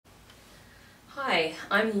Hi,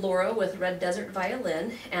 I'm Laura with Red Desert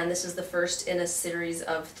Violin, and this is the first in a series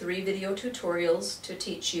of 3 video tutorials to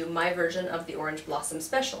teach you my version of the Orange Blossom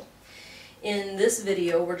Special. In this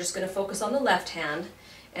video, we're just going to focus on the left hand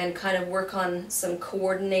and kind of work on some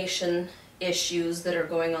coordination issues that are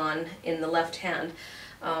going on in the left hand.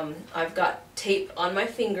 I've got tape on my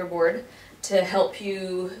fingerboard to help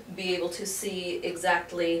you be able to see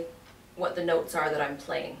exactly what the notes are that I'm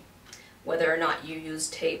playing. Whether or not you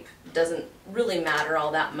use tape doesn't really matter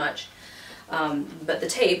all that much. But the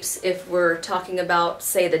tapes, if we're talking about,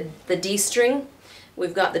 say, the D string,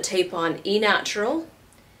 we've got the tape on E natural,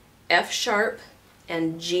 F sharp,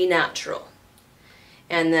 and G natural.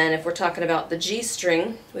 And then if we're talking about the G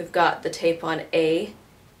string, we've got the tape on A,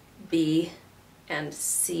 B, and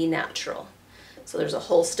C natural. So there's a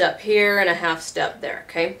whole step here and a half step there,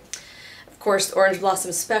 okay? Of course, Orange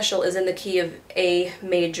Blossom Special is in the key of A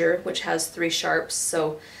major, which has 3 sharps,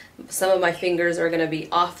 so some of my fingers are going to be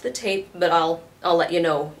off the tape, but I'll let you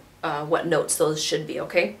know what notes those should be,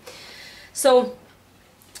 okay? So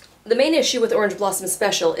the main issue with Orange Blossom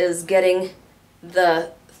Special is getting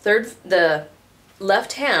the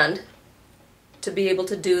left hand to be able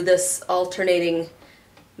to do this alternating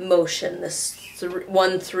motion, this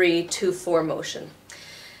 1-3-2-4 motion.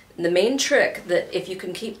 The main trick, that if you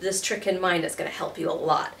can keep this trick in mind, it's going to help you a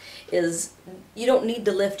lot, is you don't need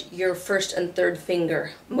to lift your first and third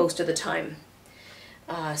finger most of the time.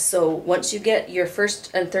 So once you get your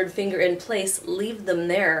first and third finger in place, leave them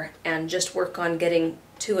there and just work on getting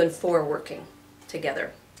 2 and 4 working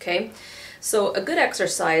together. Okay? So a good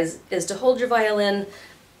exercise is to hold your violin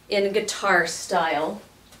in guitar style.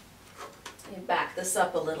 Let me back this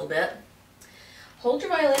up a little bit. Hold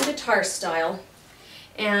your violin guitar style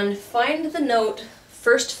and find the note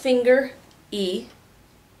first finger E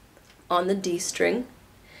on the D string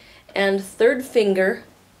and third finger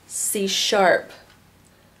C sharp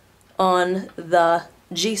on the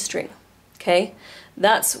G string. Okay?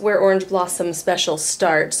 That's where Orange Blossom Special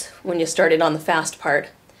starts when you start it on the fast part.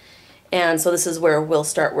 And so this is where we'll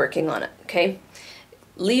start working on it. Okay?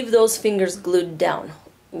 Leave those fingers glued down.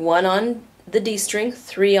 1 on the D string,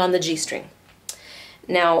 3 on the G string.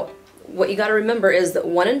 Now, what you got to remember is that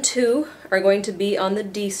 1 and 2 are going to be on the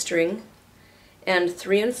D string, and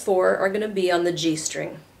 3 and 4 are going to be on the G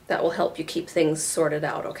string. That will help you keep things sorted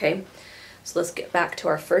out, okay? So let's get back to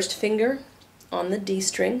our first finger on the D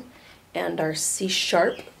string and our C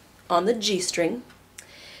sharp on the G string.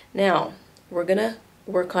 Now, we're going to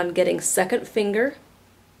work on getting second finger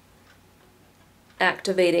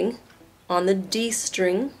activating on the D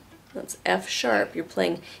string. That's F sharp. You're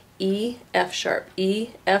playing E, F sharp,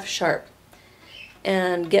 E, F sharp.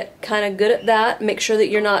 And get kind of good at that. Make sure that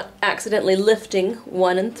you're not accidentally lifting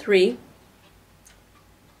 1 and 3.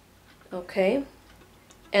 Okay?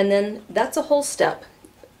 And then that's a whole step.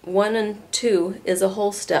 1 and 2 is a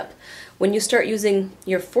whole step. When you start using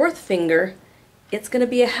your fourth finger, it's going to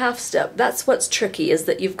be a half step. That's what's tricky, is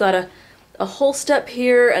that you've got a whole step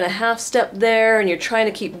here and a half step there, and you're trying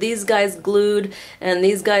to keep these guys glued and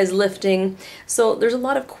these guys lifting. So there's a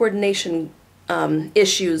lot of coordination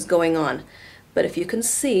issues going on. But if you can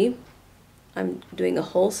see, I'm doing a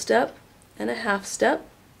whole step and a half step.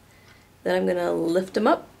 Then I'm going to lift them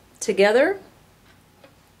up together.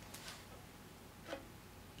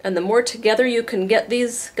 And the more together you can get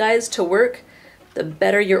these guys to work, the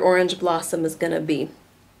better your Orange Blossom is going to be.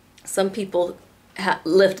 Some people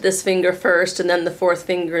lift this finger first and then the fourth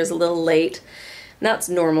finger is a little late. And that's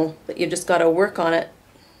normal, but you just got to work on it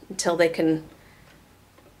until they can,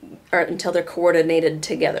 or until they're coordinated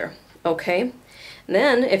together. Okay? And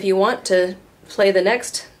then if you want to play the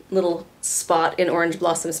next little spot in Orange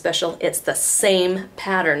Blossom Special, it's the same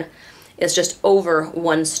pattern. It's just over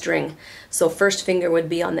 1 string. So first finger would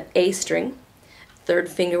be on the A string, third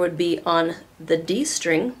finger would be on the D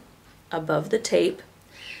string above the tape.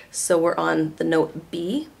 So we're on the note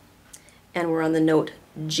B, and we're on the note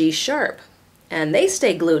G sharp. And they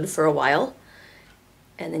stay glued for a while.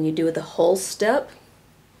 And then you do the whole step.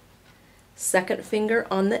 Second finger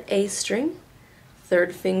on the A string,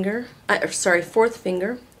 fourth finger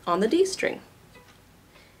on the D string.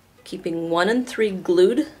 Keeping 1 and 3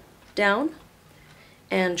 glued down,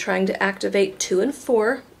 and trying to activate 2 and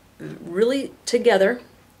 4 really together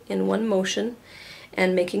in one motion,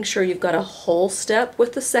 and making sure you've got a whole step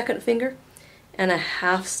with the second finger and a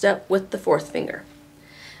half step with the fourth finger.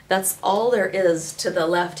 That's all there is to the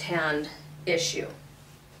left hand issue.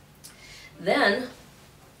 Then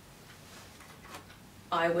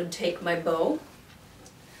I would take my bow.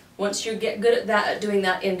 Once you get good at that, at doing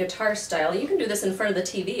that in guitar style, you can do this in front of the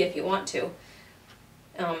TV if you want to.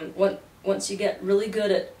 Once you get really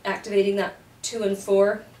good at activating that 2 and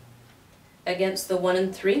 4 against the 1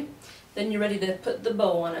 and 3. Then you're ready to put the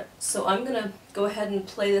bow on it. So I'm going to go ahead and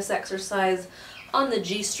play this exercise on the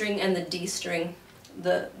G string and the D string,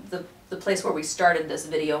 the place where we started this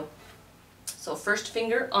video. So first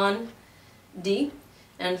finger on D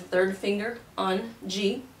and third finger on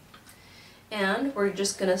G. And we're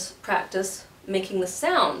just going to practice making the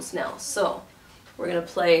sounds now. So we're going to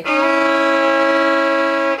play.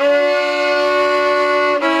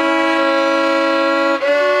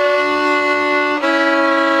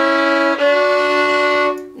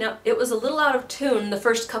 Now it was a little out of tune the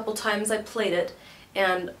first couple times I played it,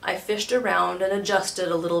 and I fished around and adjusted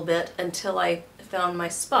a little bit until I found my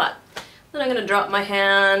spot. Then I'm going to drop my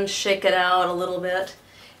hand, shake it out a little bit,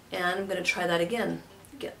 and I'm going to try that again.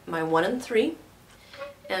 Get my 1 and 3,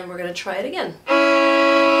 and we're going to try it again.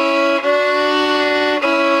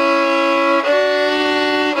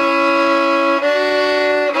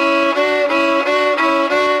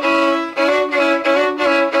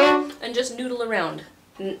 And just noodle around,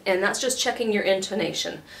 and that's just checking your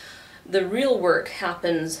intonation. The real work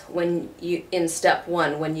happens when in step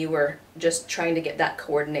 1, when you were just trying to get that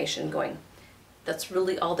coordination going. That's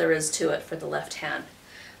really all there is to it for the left hand.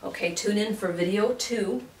 Okay, tune in for video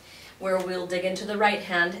 2, where we'll dig into the right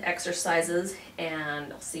hand exercises,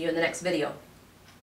 and I'll see you in the next video.